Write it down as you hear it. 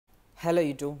Hello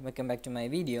YouTube, welcome back to my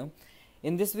video.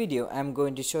 In this video I'm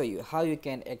going to show you how you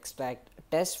can extract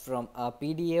text from a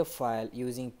PDF file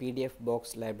using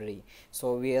PDFBox library.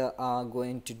 So we are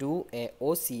going to do a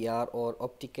OCR or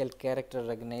Optical Character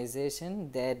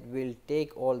Recognition that will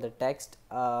take all the text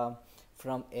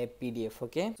from a PDF.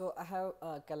 Okay, so I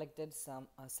have collected some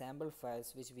sample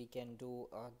files which we can do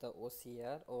the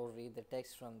OCR or read the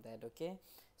text from that. Okay,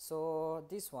 so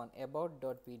this one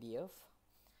about.pdf,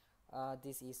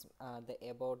 this is the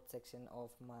about section of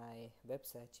my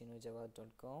website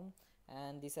chinujava.com,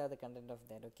 and these are the content of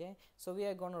that. Okay, so we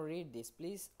are going to read this.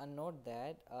 Please note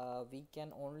that we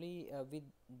can only with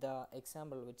the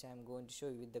example which I am going to show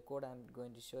you, with the code I am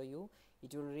going to show you,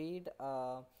 it will read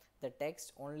the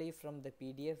text only from the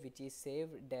PDF which is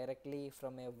saved directly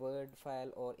from a Word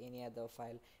file or any other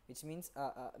file, which means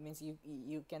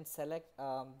you can select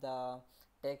the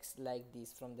text like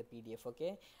this from the PDF.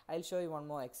 Okay, I'll show you one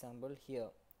more example here.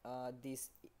 This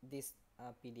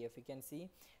PDF, you can see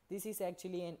this is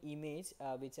actually an image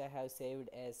which I have saved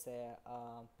as a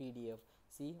PDF.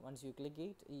 See, once you click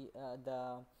it,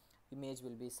 the image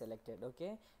will be selected.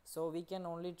 Okay, so we can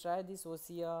only try this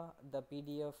OCR the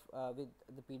PDF with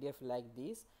the PDF like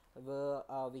this, where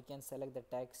we can select the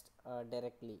text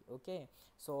directly. Okay,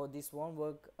 so this won't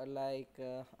work like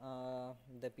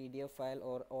the PDF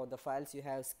file or the files you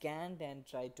have scanned and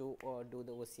try to do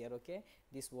the OCR. Okay,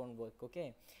 this won't work.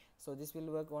 Okay, so this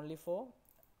will work only for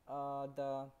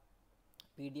the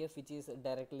PDF which is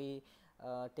directly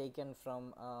taken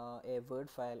from a Word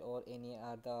file or any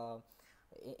other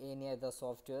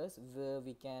softwares where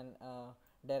we can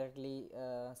directly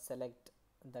select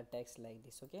the text like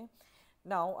this. Okay,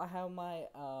 now I have my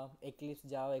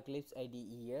Java Eclipse IDE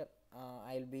here.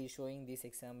 I'll be showing this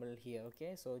example here.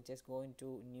 Okay, so just go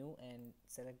into new and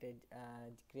select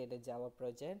create a Java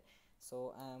project.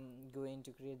 So I'm going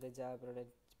to create the Java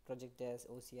project as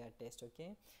OCR test.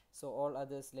 Okay, so all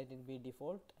others let it be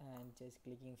default and just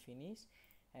clicking finish.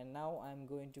 And now I'm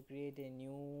going to create a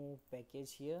new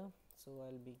package here. So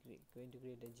I'll be going to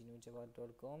create a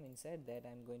chinujava.com. Inside that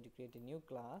I'm going to create a new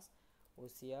class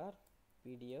OCR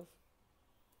PDF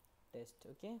test.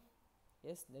 Okay,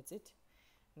 yes, that's it.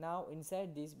 Now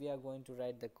inside this we are going to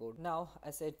write the code. Now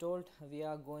as I told, we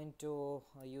are going to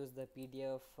use the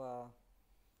PDF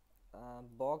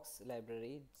box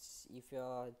library. If you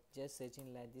are just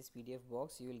searching like this PDF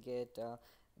box, you will get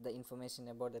the information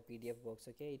about the PDF box.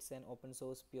 Okay, it's an open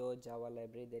source pure Java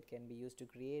library that can be used to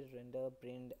create, render,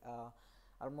 print,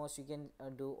 almost you can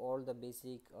do all the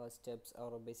basic steps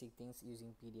or basic things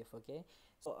using PDF. Okay,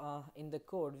 so in the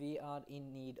code we are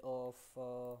in need of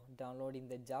downloading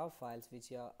the Java files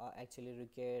which are actually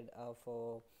required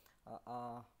for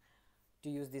to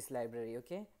use this library.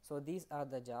 Okay, so these are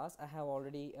the jars. I have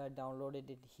already downloaded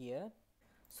it here.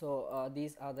 So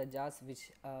these are the jars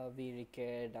which we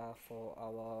required for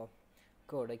our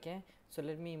code. Okay, so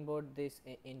let me import this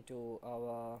into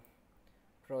our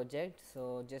project.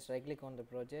 So just right click on the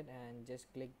project and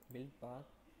just click build path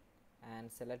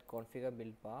and select configure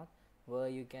build path, where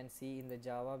you can see in the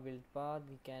Java build path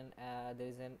you can there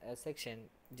is a section.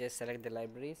 Just select the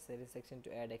libraries, there is a section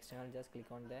to add external. Just click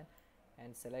on that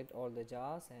and select all the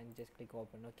jars and just click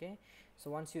open. Okay,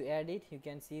 so once you add it, you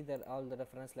can see that all the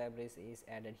reference libraries is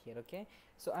added here. Okay,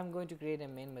 so I'm going to create a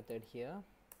main method here.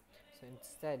 So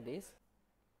instead this,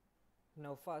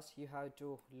 now first you have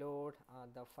to load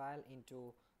the file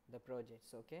into the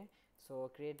projects. Okay,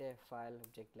 so create a file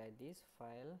object like this,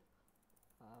 file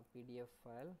PDF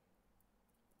file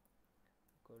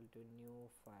equal to new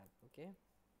file. Okay,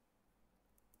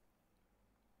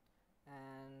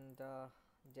 and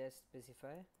just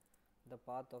specify the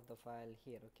path of the file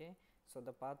here. Okay, so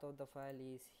the path of the file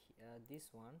is this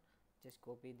one. Just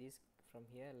copy this from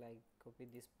here, like copy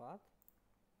this path,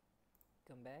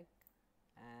 come back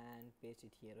and paste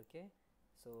it here. Okay,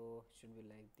 so should be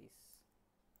like this,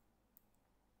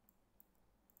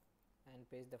 and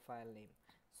paste the file name.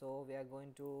 So we are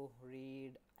going to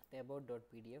read the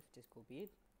about.pdf. Just copy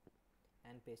it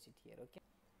and paste it here. Okay,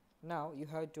 now you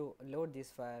have to load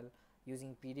this file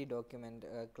using pd document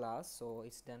class. So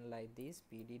it's done like this,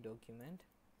 pd document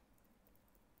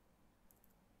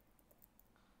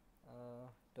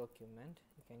document,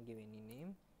 you can give any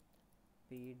name,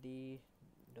 pd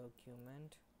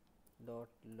document dot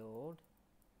load,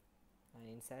 and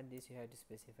inside this you have to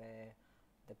specify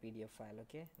the PDF file.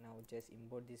 Okay, now just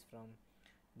import this from,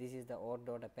 this is the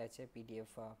or.apache PDF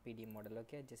PD model.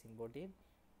 Okay, just import it,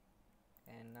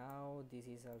 and now this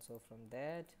is also from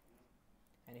that,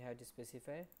 and you have to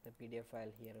specify the PDF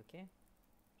file here. Okay,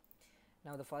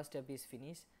 now the first step is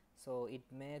finished. so it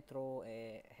may throw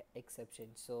a exception.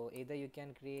 So either you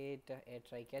can create a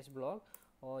try catch block,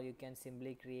 or you can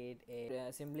simply create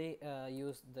a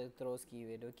use the throws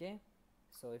keyword. Okay,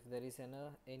 so if there is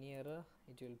any error,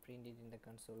 it will print it in the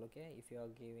console. Okay, if you are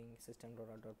giving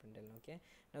system.out.println. okay,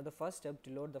 now the first step to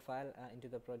load the file into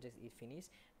the project is finished.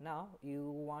 Now you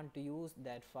want to use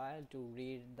that file to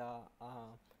read the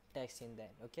text in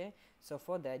that. Okay, so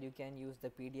for that you can use the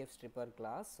PDF stripper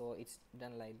class. So it's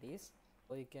done like this.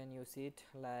 So you can use it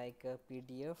like a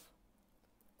PDF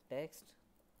text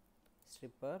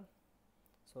stripper.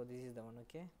 So this is the one.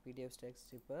 Okay, PDF text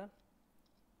stripper.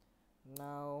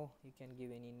 Now you can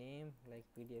give any name like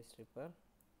PDF stripper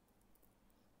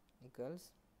equals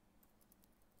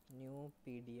new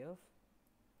PDF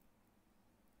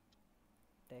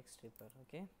text stripper.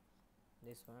 Okay,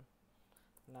 this one.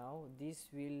 Now this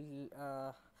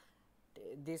will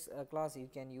this class you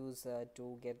can use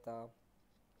to get the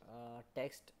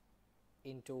text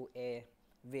into a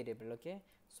variable. Okay,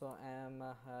 so I am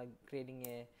creating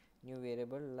a new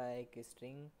variable like a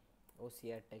string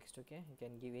OCR text. Okay, you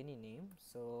can give any name.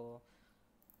 So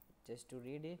just to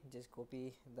read it, just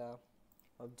copy the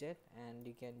object and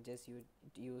you can just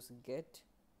use get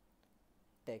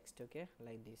text. Okay,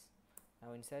 like this.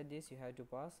 Now inside this you have to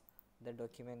pass the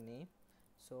document name.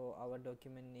 So our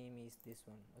document name is this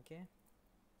one. Okay,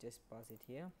 just pass it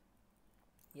here.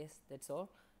 Yes, that's all.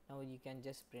 Now you can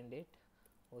just print it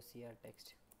OCR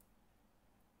text.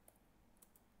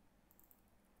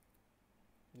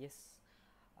 Yes,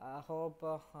 I hope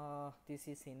this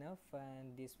is enough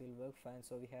and this will work fine.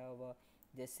 So we have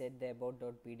just set the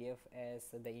about.pdf as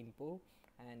the input,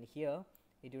 and here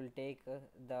it will take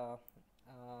the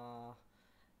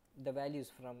values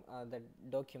from the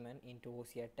document into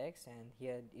OCR text, and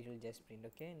here it will just print.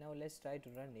 Okay, now let's try to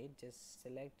run it. Just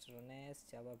select run as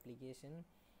Java application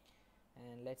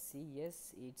and let's see.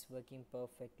 Yes, it's working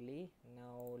perfectly.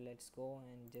 Now let's go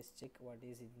and just check what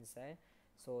is inside.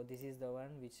 So this is the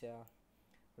one which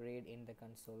read in the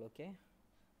console. Okay,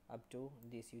 up to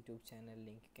this YouTube channel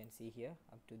link you can see here,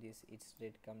 up to this it's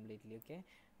read completely. Okay,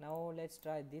 now let's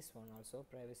try this one also,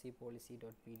 privacy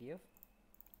policy.pdf.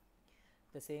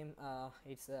 the same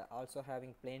it's also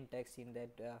having plain text in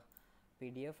that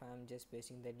PDF. I am just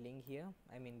pasting that link here,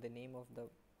 I mean the name of the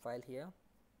file here,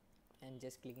 and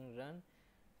just clicking run.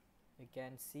 You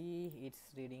can see it's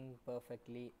reading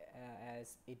perfectly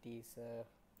as it is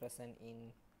present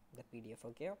in the PDF.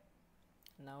 Okay,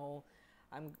 now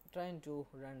I'm trying to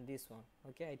run this one.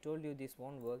 Okay, I told you this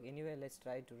won't work. Anyway, let's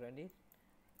try to run it.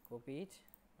 Copy it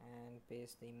and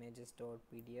paste the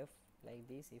images.pdf like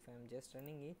this. If I'm just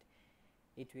running it,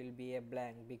 it will be a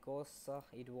blank because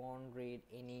it won't read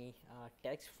any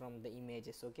text from the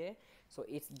images. Okay, so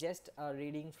it's just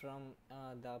reading from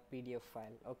the PDF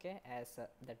file. Okay, as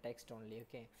the text only.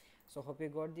 Okay, so hope you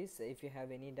got this. If you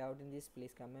have any doubt in this,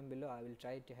 please comment below. I will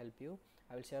try to help you.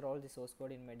 I will share all the source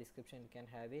code in my description, you can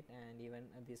have it, and even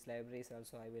these libraries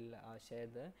also I will share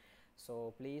there.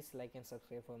 So please like and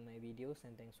subscribe for my videos,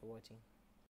 and thanks for watching.